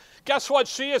wife, guess what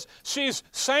she is? She's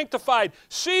sanctified.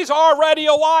 She's already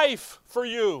a wife for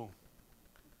you.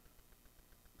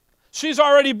 She's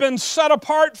already been set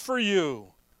apart for you.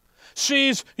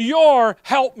 She's your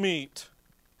helpmeet.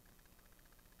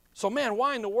 So man,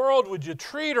 why in the world would you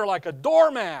treat her like a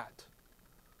doormat?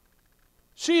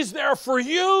 She's there for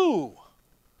you.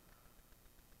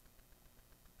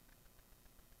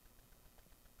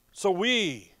 So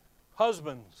we,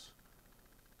 husbands,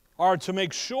 are to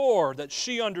make sure that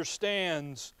she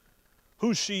understands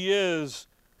who she is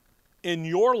in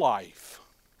your life.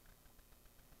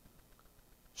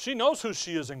 She knows who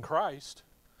she is in Christ.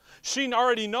 She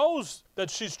already knows that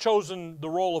she's chosen the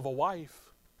role of a wife.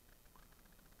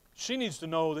 She needs to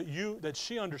know that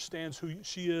she understands who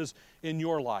she is in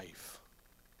your life.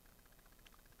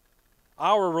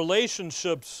 Our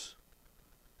relationships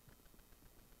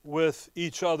with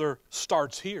each other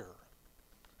starts here.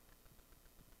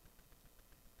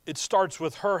 It starts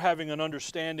with her having an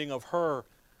understanding of her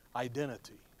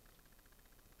identity.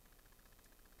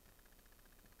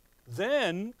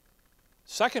 Then,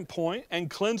 second point, and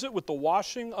cleanse it with the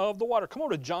washing of the water. Come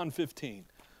over to John 15.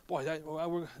 Boy, we're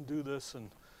going to do this.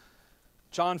 And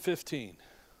John 15.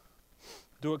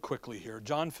 Do it quickly here.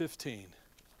 John 15.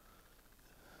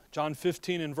 John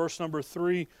 15 in verse number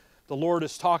 3, the Lord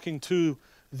is talking to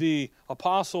the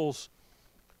apostles.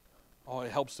 Oh,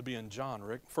 it helps to be in John,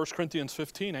 Rick. 1 Corinthians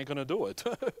 15 ain't going to do it.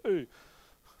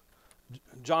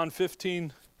 John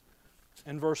 15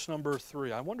 and verse number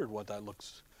 3. I wondered what that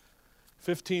looks.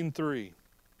 15:3.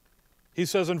 He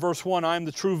says in verse 1, I am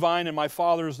the true vine and my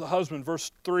Father is the husband.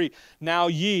 Verse 3, now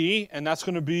ye, and that's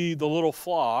going to be the little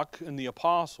flock and the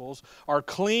apostles, are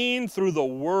clean through the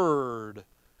word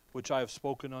which I have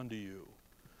spoken unto you.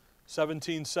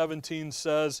 17:17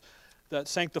 says that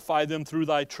sanctify them through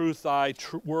thy truth. Thy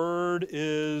word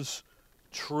is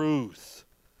truth.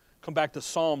 Come back to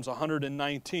Psalms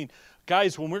 119.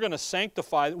 Guys, when we're going to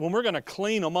sanctify, when we're going to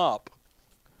clean them up,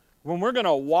 when we're going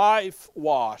to wife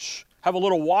wash, have a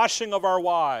little washing of our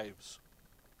wives,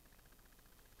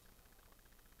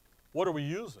 What are we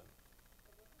using?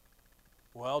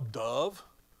 Well, dove.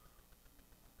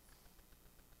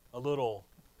 A little.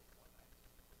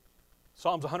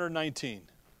 Psalms 119.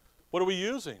 What are we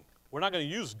using? We're not going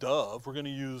to use dove. We're going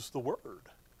to use the Word.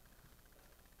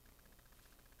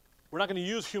 We're not going to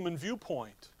use human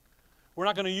viewpoint. We're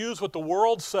not going to use what the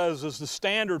world says is the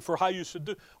standard for how you should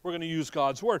do. We're going to use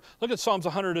God's Word. Look at Psalms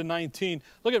 119.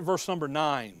 Look at verse number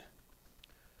 9.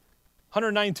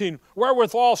 119.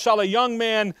 Wherewithal shall a young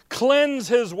man cleanse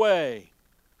his way?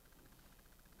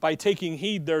 By taking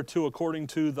heed thereto according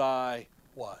to thy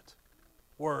what?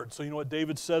 Word. So you know what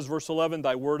David says, verse 11?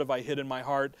 Thy word have I hid in my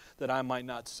heart that I might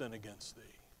not sin against thee.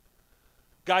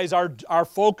 Guys, our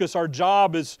focus, our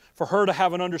job is for her to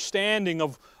have an understanding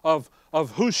of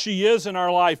who she is in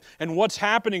our life and what's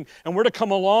happening. And we're to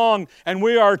come along and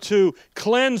we are to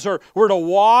cleanse her. We're to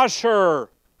wash her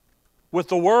with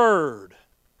the Word.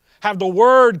 Have the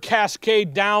Word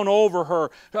cascade down over her.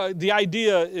 The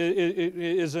idea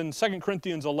is in 2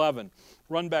 Corinthians 11.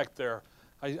 Run back there.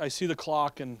 I see the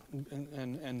clock and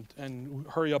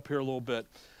hurry up here a little bit.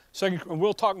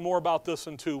 We'll talk more about this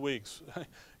in 2 weeks.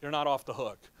 You're not off the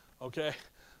hook, okay?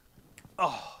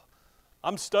 Oh,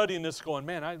 I'm studying this going,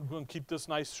 man, I'm going to keep this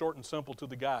nice, short, and simple to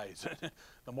the guys.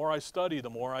 The more I study,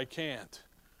 the more I can't.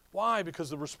 Why?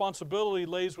 Because the responsibility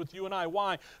lays with you and I.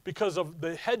 Why? Because of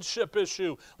the headship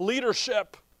issue,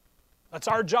 leadership. That's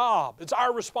our job. It's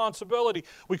our responsibility.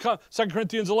 2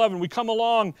 Corinthians 11, we come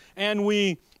along and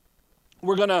we're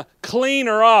going to clean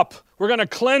her up. We're going to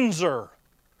cleanse her.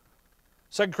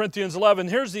 2 Corinthians 11,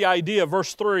 here's the idea,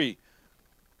 verse 3.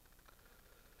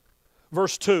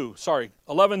 Verse 2,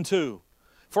 11:2.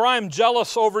 For I am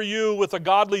jealous over you with a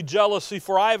godly jealousy,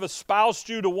 for I have espoused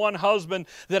you to one husband,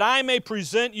 that I may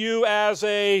present you as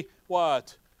a,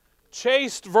 what?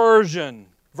 Chaste virgin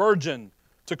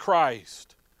to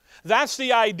Christ. That's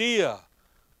the idea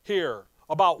here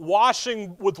about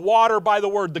washing with water by the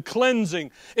Word, the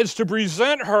cleansing. It's to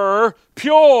present her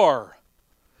pure.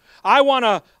 I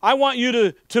want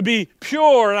you to be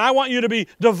pure, and I want you to be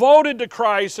devoted to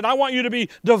Christ, and I want you to be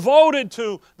devoted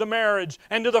to the marriage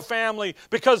and to the family,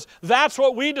 because that's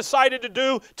what we decided to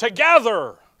do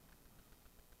together.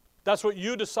 That's what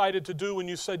you decided to do when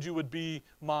you said you would be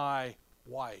my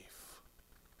wife.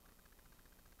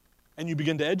 And you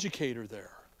begin to educate her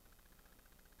there.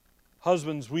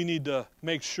 Husbands, we need to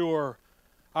make sure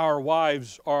our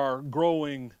wives are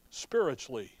growing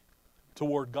spiritually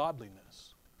toward godliness.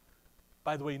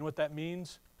 By the way, you know what that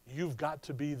means? You've got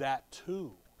to be that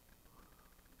too.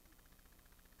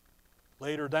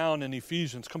 Later down in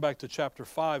Ephesians, come back to chapter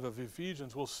 5 of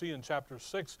Ephesians, we'll see in chapter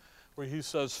 6 where he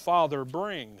says, Father,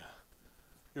 bring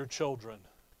your children.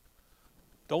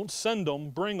 Don't send them,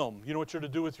 bring them. You know what you're to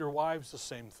do with your wives? The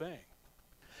same thing.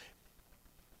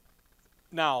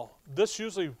 Now, this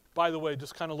usually, by the way,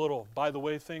 just kind of little by the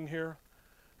way thing here.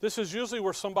 This is usually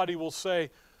where somebody will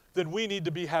say, then we need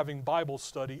to be having Bible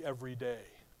study every day.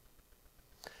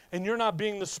 And you're not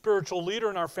being the spiritual leader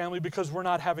in our family because we're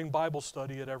not having Bible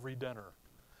study at every dinner.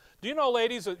 Do you know,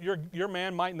 ladies, that your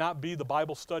man might not be the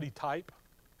Bible study type?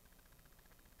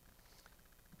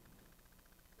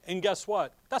 And guess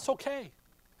what? That's okay.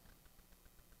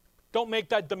 Don't make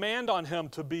that demand on him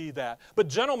to be that. But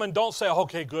gentlemen, don't say,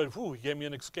 okay, good, whew, he gave me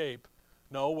an escape.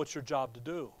 No, what's your job to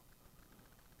do?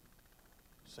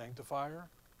 Sanctifier,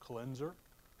 cleanser,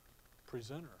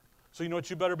 presenter. So you know what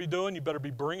you better be doing? You better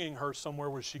be bringing her somewhere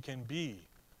where she can be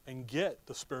and get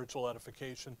the spiritual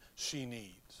edification she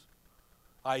needs,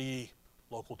 i.e.,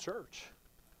 local church.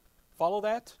 Follow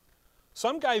that?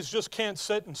 Some guys just can't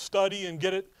sit and study and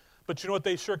get it, but you know what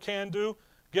they sure can do?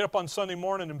 Get up on Sunday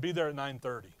morning and be there at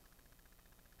 9:30,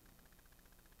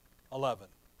 11,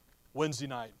 Wednesday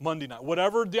night, Monday night.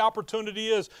 Whatever the opportunity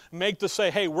is, make the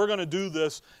say, hey, we're going to do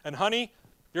this, and honey,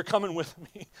 you're coming with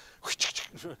me.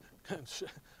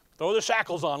 Throw the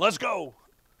shackles on. Let's go.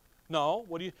 No.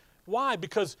 Why?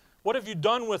 Because what have you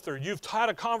done with her? You've had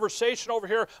a conversation over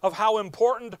here of how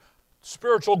important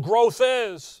spiritual growth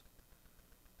is.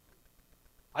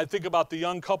 I think about the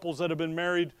young couples that have been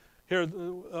married here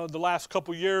the last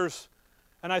couple years,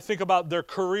 and I think about their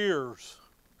careers,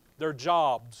 their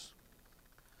jobs.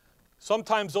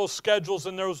 Sometimes those schedules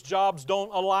and those jobs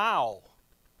don't allow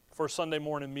for Sunday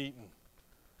morning meeting,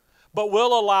 but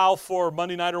will allow for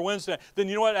Monday night or Wednesday night. Then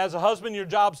you know what, as a husband, your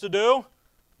job's to do?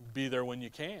 Be there when you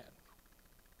can.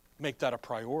 Make that a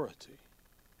priority.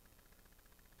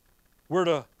 We're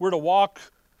to walk,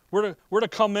 we're to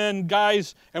come in,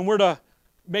 guys, and we're to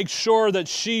make sure that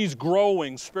she's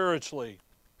growing spiritually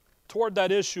toward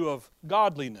that issue of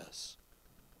godliness.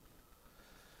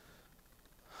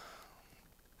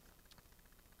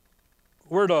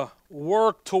 We're to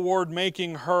work toward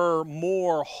making her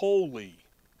more holy.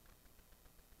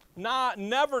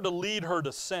 Never to lead her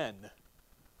to sin,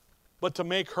 but to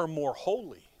make her more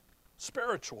holy,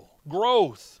 spiritual,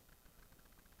 growth.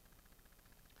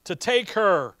 To take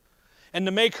her and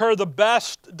to make her the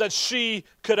best that she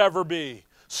could ever be.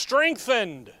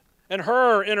 Strengthened in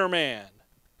her inner man.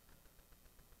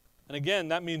 And again,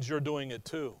 that means you're doing it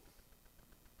too.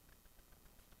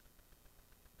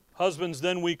 Husbands,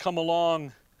 then we come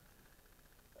along.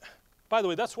 By the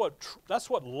way, that's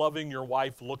what loving your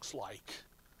wife looks like,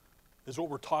 is what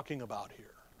we're talking about here.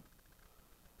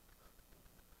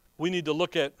 We need to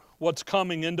look at what's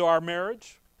coming into our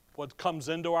marriage, what comes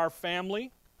into our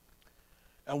family,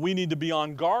 and we need to be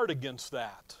on guard against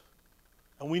that.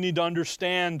 And we need to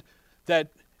understand that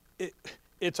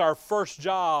it's our first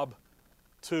job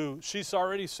she's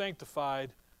already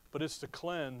sanctified, but it's to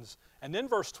cleanse. And then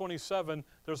verse 27,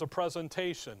 there's a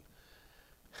presentation.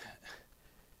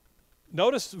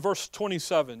 Notice verse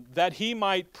 27, that he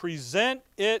might present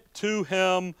it to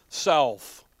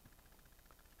himself.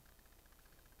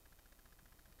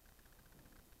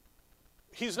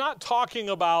 He's not talking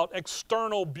about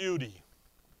external beauty.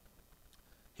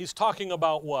 He's talking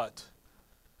about what?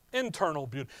 Internal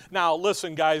beauty. Now,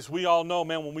 listen, guys, we all know,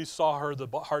 man, when we saw her, the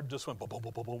heart just went boom, boom,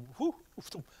 boom, boom, boom. Whoo.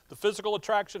 The physical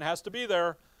attraction has to be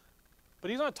there.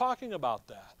 But he's not talking about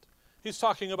that. He's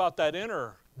talking about that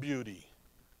inner beauty.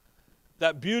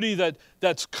 That beauty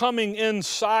that's coming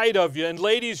inside of you. And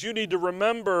ladies, you need to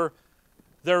remember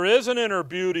there is an inner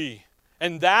beauty.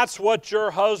 And that's what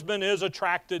your husband is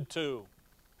attracted to.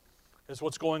 Is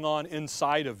what's going on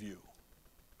inside of you.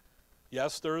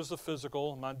 Yes, there is the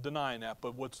physical, I'm not denying that,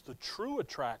 but what's the true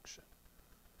attraction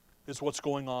is what's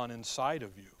going on inside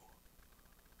of you.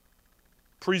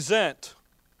 Present.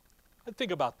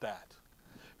 Think about that.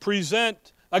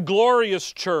 Present a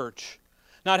glorious church,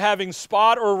 not having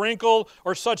spot or wrinkle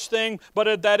or such thing,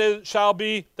 but that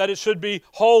it should be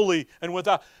holy and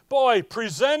without. Boy,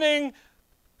 presenting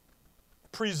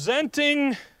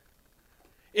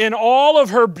in all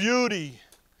of her beauty,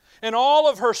 in all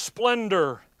of her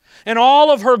splendor, in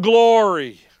all of her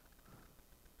glory.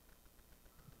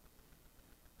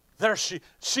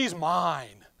 She's mine.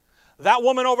 That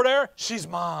woman over there, she's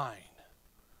mine.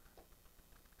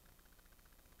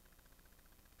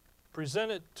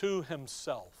 Present it to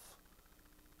himself.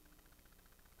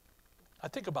 I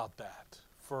think about that.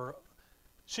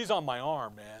 She's on my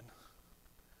arm, man.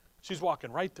 She's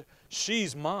walking right there.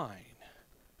 She's mine.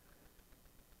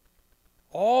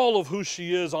 All of who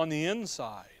she is on the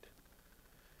inside.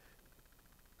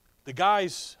 The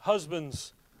guys,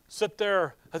 husbands, sit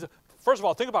there. First of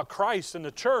all, think about Christ in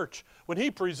the church. When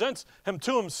he presents him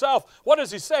to himself, what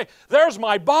does he say? There's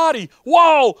my body.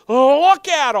 Whoa, look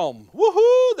at them.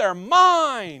 Woohoo, they're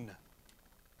mine.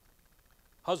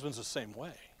 Husbands the same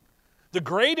way. The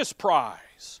greatest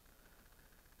prize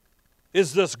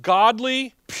is this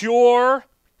godly, pure,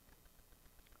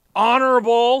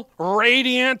 honorable,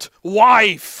 radiant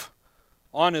wife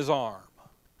on his arm.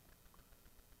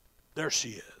 There she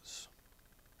is.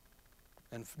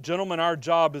 And gentlemen, our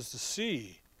job is to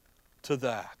see to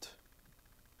that.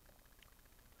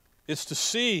 It's to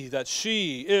see that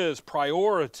she is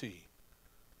priority.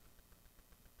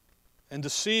 And to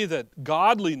see that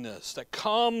godliness that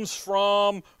comes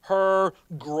from her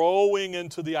growing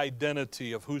into the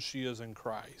identity of who she is in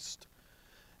Christ.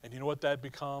 And you know what that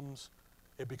becomes?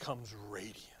 It becomes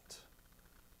radiant.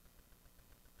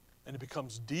 And it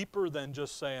becomes deeper than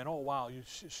just saying, oh wow,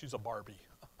 she's a Barbie.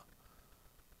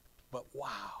 But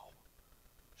wow,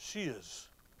 she is,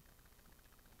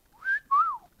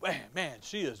 man,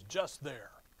 she is just there.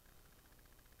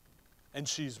 And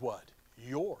she's what?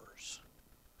 Yours.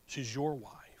 She's your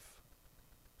wife.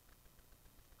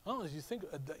 Oh, you think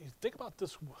about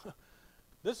this.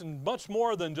 This is much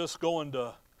more than just going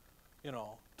to,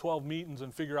 12 meetings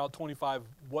and figure out 25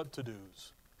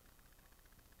 what-to-dos.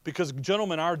 Because,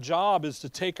 gentlemen, our job is to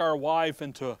take our wife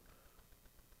and to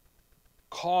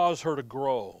cause her to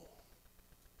grow.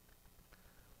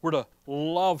 We're to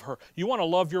love her. You want to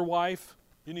love your wife?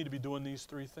 You need to be doing these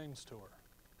three things to her.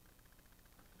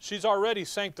 She's already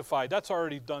sanctified. That's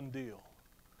already done deal.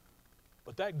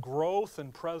 But that growth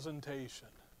and presentation.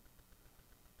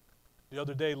 The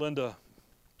other day, Linda,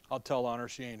 I'll tell on her,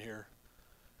 she ain't here.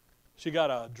 She got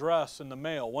a dress in the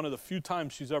mail. One of the few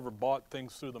times she's ever bought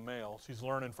things through the mail. She's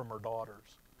learning from her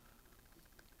daughters.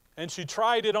 And she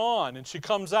tried it on, and she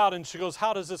comes out and she goes,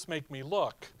 how does this make me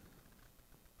look?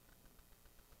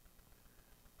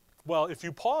 Well, if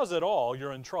you pause at all,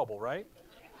 you're in trouble, right?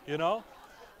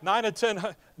 9 of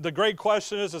 10, the great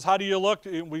question is how do you look?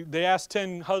 They asked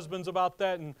 10 husbands about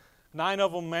that, and 9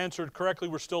 of them answered correctly.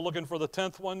 We're still looking for the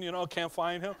 10th one, can't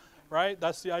find him, right?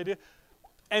 That's the idea.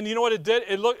 And you know what it did?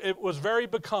 It was very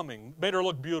becoming, made her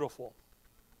look beautiful.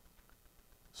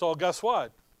 So guess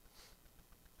what?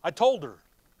 I told her.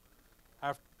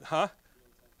 Huh?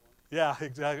 Yeah,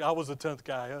 exactly. I was the 10th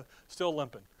guy, still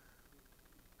limping.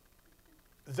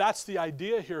 That's the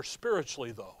idea here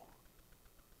spiritually, though.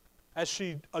 As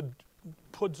she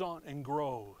puts on and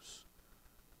grows,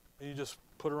 and you just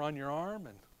put her on your arm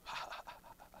and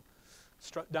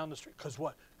strut down the street. Because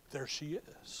what? There she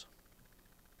is.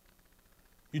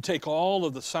 You take all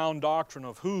of the sound doctrine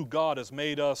of who God has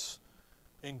made us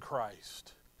in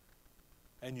Christ,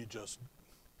 and you just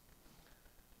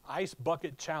ice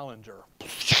bucket challenger.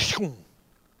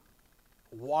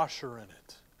 Wash her in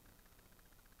it.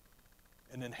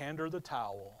 And then hand her the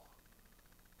towel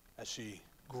as she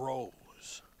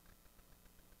grows.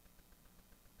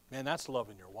 Man, that's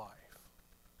loving your wife.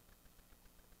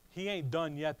 He ain't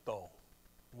done yet, though.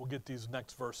 We'll get these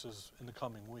next verses in the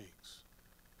coming weeks.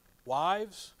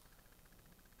 Wives,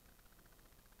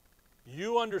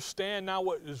 you understand now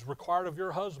what is required of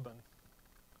your husband.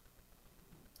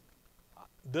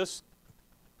 This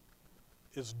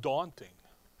is daunting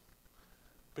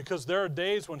because there are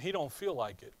days when he don't feel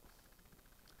like it.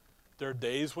 There are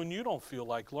days when you don't feel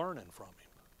like learning from him.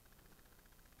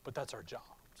 But that's our jobs.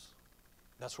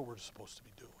 That's what we're supposed to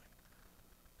be doing.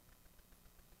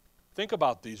 Think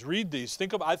about these. Read these.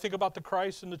 I think about the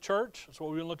Christ in the church. That's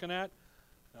what we've been looking at.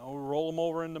 Now we'll roll them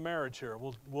over into marriage here.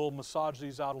 We'll massage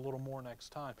these out a little more next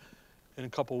time in a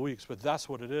couple of weeks. But that's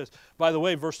what it is. By the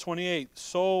way, verse 28,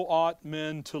 so ought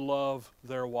men to love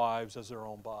their wives as their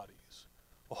own bodies.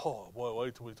 Oh, boy,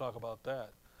 wait till we talk about that.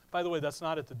 By the way, that's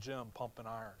not at the gym pumping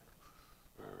iron.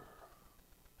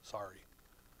 Sorry.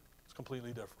 It's completely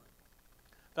different.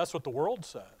 That's what the world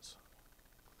says.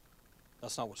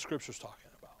 That's not what Scripture's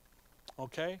talking about.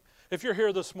 Okay? If you're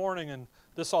here this morning and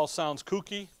this all sounds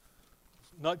kooky,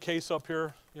 nutcase up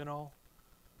here,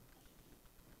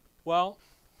 well,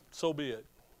 so be it.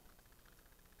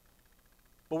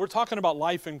 But we're talking about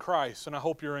life in Christ, and I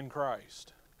hope you're in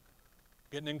Christ.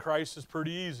 Getting in Christ is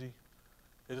pretty easy.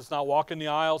 It is not walking the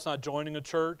aisle. It's not joining a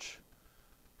church.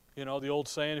 The old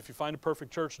saying, if you find a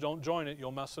perfect church, don't join it.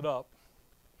 You'll mess it up.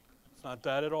 It's not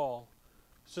that at all.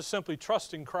 It's just simply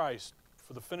trusting Christ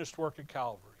for the finished work at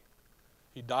Calvary.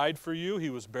 He died for you. He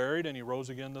was buried, and He rose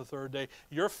again the third day.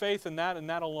 Your faith in that and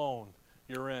that alone,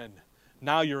 you're in.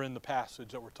 Now you're in the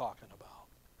passage that we're talking about.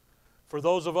 For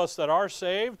those of us that are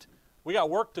saved, we got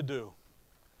work to do.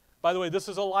 By the way, this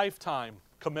is a lifetime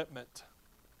commitment.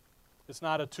 It's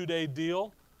not a 2-day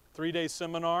deal, 3-day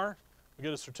seminar. We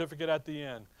get a certificate at the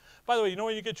end. By the way, you know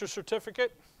when you get your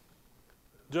certificate?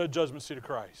 Judgment seat of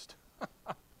Christ.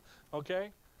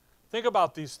 Okay? Think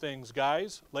about these things,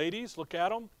 guys. Ladies, look at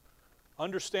them.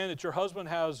 Understand that your husband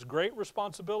has great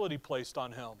responsibility placed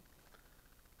on him.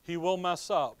 He will mess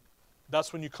up.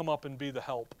 That's when you come up and be the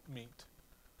help meet.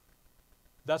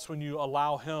 That's when you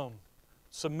allow him,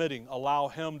 allow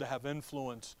him to have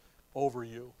influence over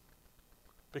you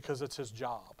because it's his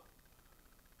job.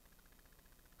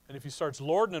 And if he starts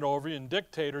lording it over you and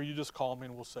dictator, you just call me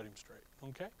and we'll set him straight.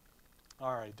 Okay?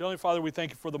 All right. Dear Heavenly Father, we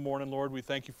thank you for the morning, Lord. We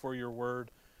thank you for your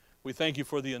word. We thank you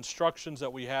for the instructions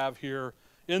that we have here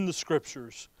in the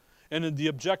Scriptures and in the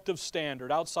objective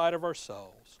standard outside of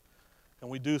ourselves. And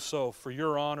we do so for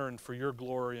your honor and for your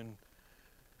glory and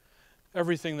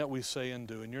everything that we say and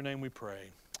do. In your name we pray.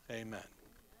 Amen.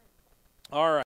 All right.